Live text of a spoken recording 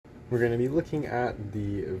we're going to be looking at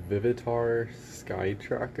the Vivitar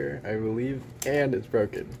Skytracker, I believe, and it's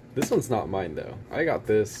broken. This one's not mine though. I got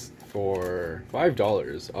this for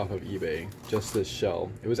 $5 off of eBay, just this shell.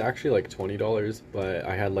 It was actually like $20, but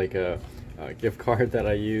I had like a gift card that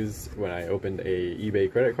I used when I opened a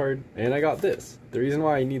eBay credit card, and I got this. The reason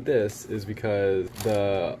why I need this is because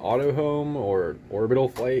the auto home or orbital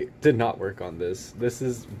flight did not work on this. This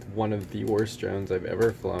is one of the worst drones I've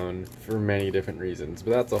ever flown for many different reasons, but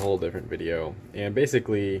that's a whole different video. And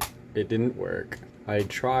basically, it didn't work. I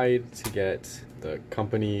tried to get the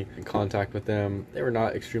company in contact with them. They were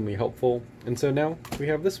not extremely helpful, and so now we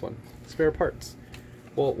have this one, spare parts.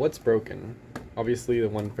 Well, what's broken? Obviously the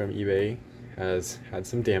one from eBay has had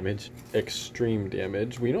some damage, extreme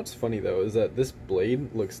damage. Well, you know what's funny though is that this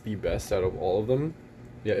blade looks the best out of all of them.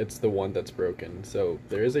 Yeah, it's the one that's broken. So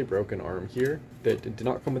there is a broken arm here that did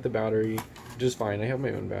not come with the battery, which is fine. I have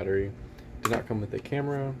my own battery. Did not come with the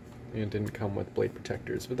camera and didn't come with blade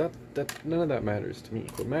protectors, but none of that matters to me.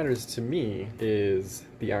 What matters to me is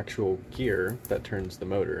the actual gear that turns the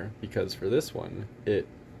motor, because for this one it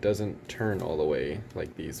doesn't turn all the way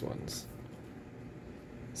like these ones.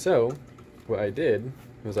 So what I did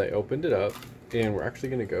was I opened it up, and we're actually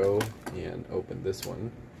going to go and open this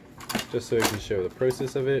one just so I can show the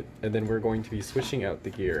process of it, and then we're going to be switching out the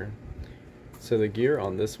gear. So the gear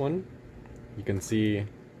on this one, you can see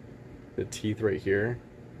the teeth right here.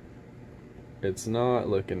 It's not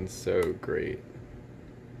looking so great.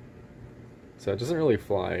 So it doesn't really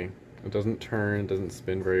fly, it doesn't turn, it doesn't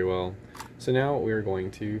spin very well. So now we're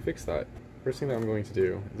going to fix that. First thing that I'm going to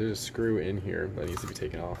do, there's a screw in here that needs to be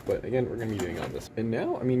taken off, but again, we're going to be doing all this. And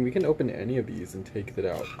now, I mean, we can open any of these and take that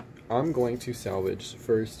out. I'm going to salvage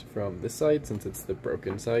first from this side since it's the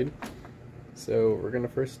broken side. So what we're going to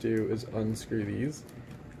first do is unscrew these.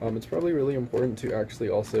 It's probably really important to actually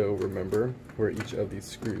also remember where each of these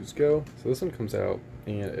screws go. So this one comes out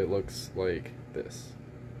and it looks like this.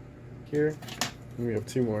 Here, and we have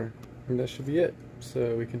two more, and that should be it.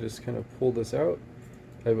 So we can just kind of pull this out.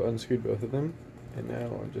 I've unscrewed both of them, and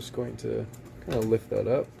now I'm just going to kind of lift that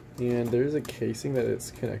up. And there's a casing that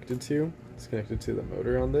it's connected to. It's connected to the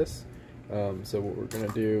motor on this. So what we're going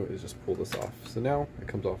to do is just pull this off. So now it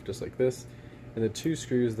comes off just like this, and the two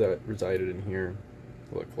screws that resided in here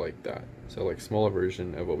look like that. So like smaller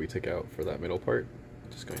version of what we took out for that middle part.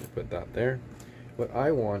 Just going to put that there. What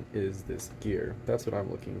I want is this gear. That's what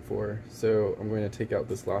I'm looking for. So I'm going to take out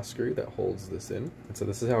this last screw that holds this in. And so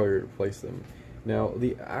this is how we replace them. Now,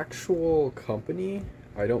 the actual company,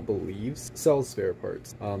 I don't believe, sells spare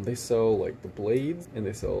parts. They sell like the blades, and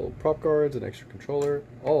they sell prop guards, an extra controller,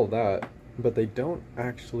 all of that, but they don't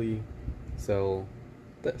actually sell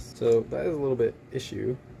this. So that is a little bit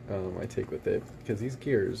issue I take with it, because these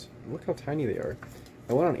gears, look how tiny they are.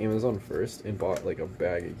 I went on Amazon first and bought like a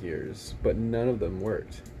bag of gears, but none of them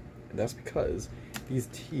worked. And that's because these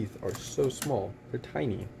teeth are so small. They're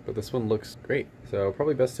tiny, but this one looks great. So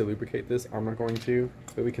probably best to lubricate this. I'm not going to,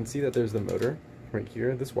 but we can see that there's the motor right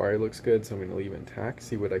here. This wire looks good, so I'm going to leave it intact,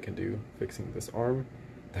 see what I can do fixing this arm.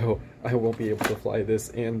 Though I won't be able to fly this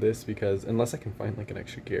and this, because unless I can find like an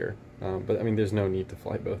extra gear. But I mean, there's no need to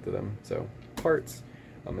fly both of them. So parts,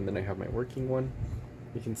 and then I have my working one.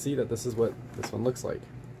 You can see that this is what this one looks like.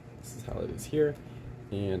 This is how it is here,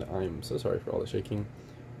 and I'm so sorry for all the shaking.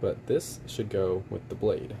 But this should go with the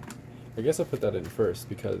blade. I guess I put that in first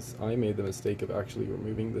because I made the mistake of actually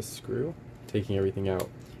removing this screw, taking everything out.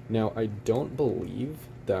 Now, I don't believe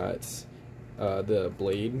that the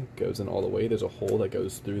blade goes in all the way. There's a hole that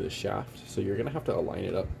goes through the shaft, so you're gonna have to align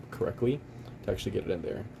it up correctly to actually get it in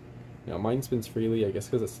there. Now, mine spins freely, I guess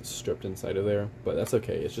because it's stripped inside of there, but that's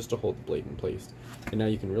okay. It's just to hold the blade in place. And now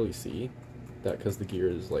you can really see that because the gear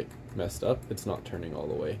is like messed up, it's not turning all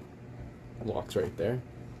the way. It locks right there.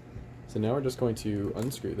 So now we're just going to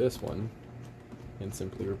unscrew this one and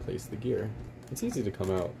simply replace the gear. It's easy to come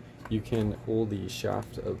out. You can pull the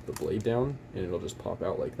shaft of the blade down and it'll just pop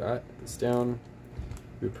out like that. This down.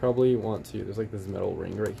 We probably want to, there's like this metal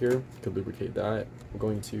ring right here, you could lubricate that. I'm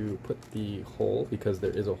going to put the hole, because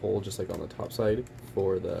there is a hole just like on the top side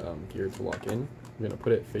for the gear to lock in. I'm going to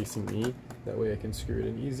put it facing me, that way I can screw it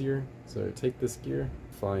in easier. So take this gear,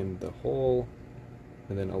 find the hole,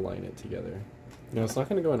 and then align it together. Now it's not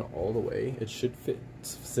going to go in all the way. It should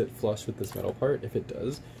sit flush with this metal part. If it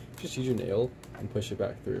does, just use your nail and push it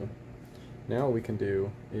back through. Now what we can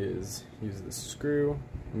do is use this screw.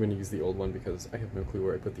 I'm going to use the old one because I have no clue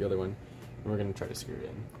where I put the other one. And we're going to try to screw it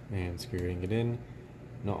in. And screwing it in,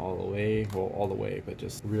 not all the way, well all the way, but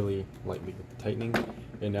just really lightly with the tightening.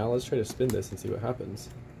 And now let's try to spin this and see what happens.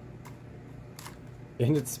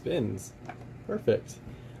 And it spins. Perfect.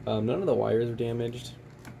 None of the wires are damaged.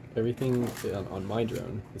 everything on my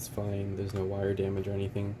drone is fine. There's no wire damage or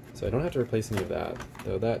anything, so I don't have to replace any of that,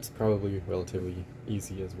 though that's probably relatively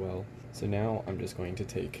easy as well. So now I'm just going to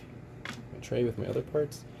take my tray with my other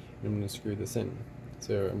parts, and I'm going to screw this in.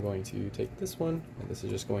 So I'm going to take this one, and this is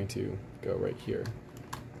just going to go right here.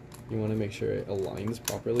 You want to make sure it aligns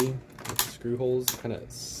properly with the screw holes, kind of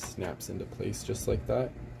snaps into place just like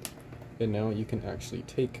that. And now you can actually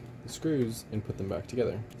take the screws and put them back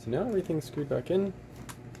together. So now everything's screwed back in,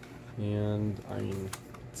 and I mean,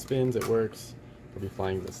 it spins, it works. I'll be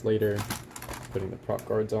flying this later, putting the prop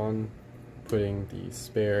guards on, putting the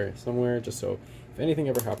spare somewhere, just so if anything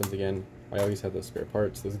ever happens again, I always have those spare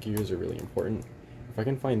parts. Those gears are really important. If I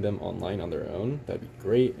can find them online on their own, that'd be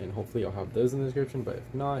great, and hopefully I'll have those in the description, but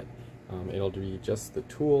if not, it'll be just the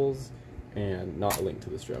tools and not a link to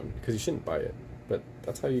this drone, because you shouldn't buy it. But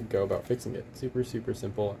that's how you'd go about fixing it. Super, super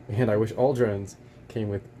simple. And I wish all drones came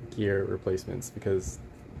with gear replacements, because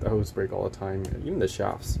the hoses break all the time, even the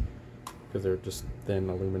shafts, because they're just thin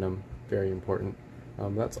aluminum. Very important.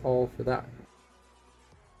 That's all for that.